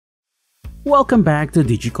Welcome back to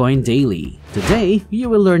DigiCoin Daily. Today, you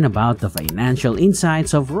will learn about the financial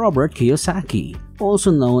insights of Robert Kiyosaki, also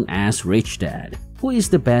known as Rich Dad, who is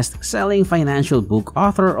the best-selling financial book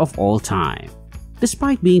author of all time.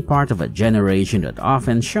 Despite being part of a generation that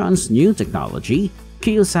often shuns new technology,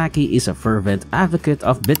 Kiyosaki is a fervent advocate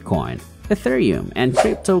of Bitcoin, Ethereum, and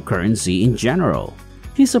cryptocurrency in general.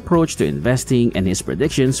 His approach to investing and his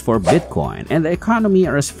predictions for Bitcoin and the economy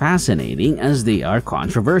are as fascinating as they are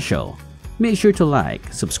controversial. Make sure to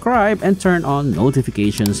like, subscribe, and turn on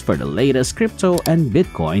notifications for the latest crypto and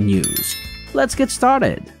Bitcoin news. Let's get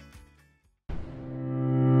started!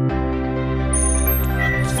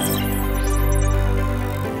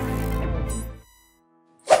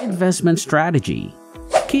 Investment strategy.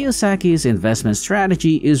 Kiyosaki's investment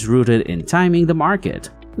strategy is rooted in timing the market,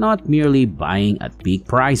 not merely buying at peak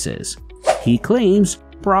prices. He claims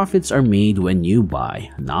profits are made when you buy,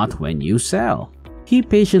 not when you sell. He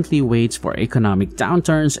patiently waits for economic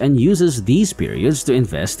downturns and uses these periods to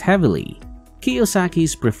invest heavily.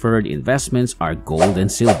 Kiyosaki's preferred investments are gold and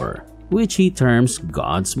silver, which he terms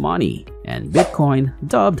God's money, and Bitcoin,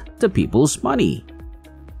 dubbed the people's money.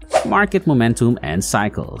 Market momentum and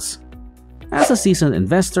cycles. As a seasoned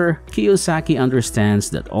investor, Kiyosaki understands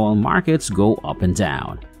that all markets go up and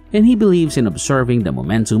down, and he believes in observing the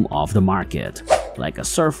momentum of the market, like a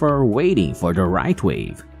surfer waiting for the right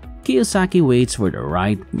wave. Kiyosaki waits for the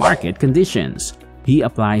right market conditions. He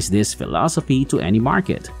applies this philosophy to any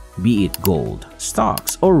market, be it gold,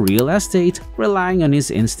 stocks, or real estate, relying on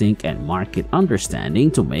his instinct and market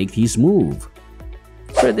understanding to make his move.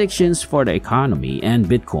 Predictions for the economy and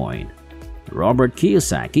Bitcoin. Robert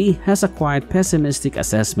Kiyosaki has a quite pessimistic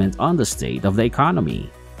assessment on the state of the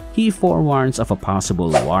economy. He forewarns of a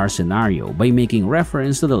possible war scenario by making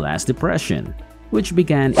reference to the last depression, which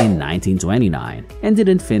began in 1929 and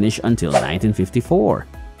didn't finish until 1954,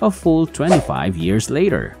 a full 25 years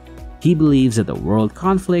later. He believes that the world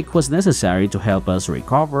conflict was necessary to help us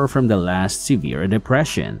recover from the last severe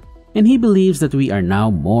depression, and he believes that we are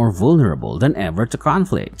now more vulnerable than ever to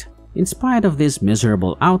conflict. In spite of this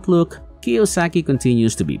miserable outlook, Kiyosaki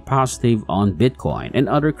continues to be positive on Bitcoin and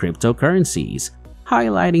other cryptocurrencies,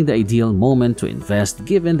 highlighting the ideal moment to invest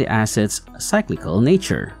given the asset's cyclical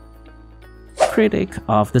nature. Critic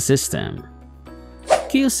of the system.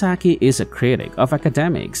 Kiyosaki is a critic of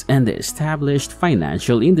academics and the established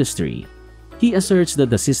financial industry. He asserts that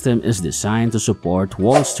the system is designed to support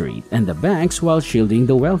Wall Street and the banks while shielding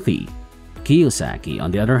the wealthy. Kiyosaki,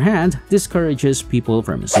 on the other hand, discourages people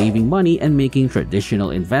from saving money and making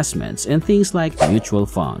traditional investments in things like mutual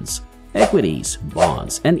funds, equities,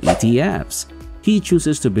 bonds, and ETFs. He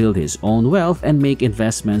chooses to build his own wealth and make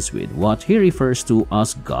investments with what he refers to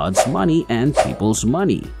as God's money and people's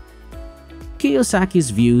money. Kiyosaki's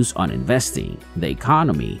views on investing, the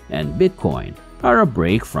economy, and Bitcoin are a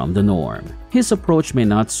break from the norm. His approach may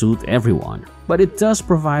not suit everyone, but it does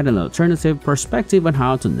provide an alternative perspective on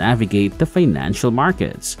how to navigate the financial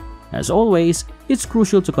markets. As always, it's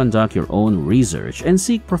crucial to conduct your own research and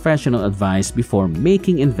seek professional advice before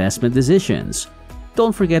making investment decisions.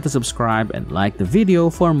 Don't forget to subscribe and like the video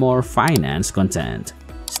for more finance content.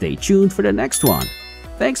 Stay tuned for the next one.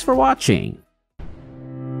 Thanks for watching.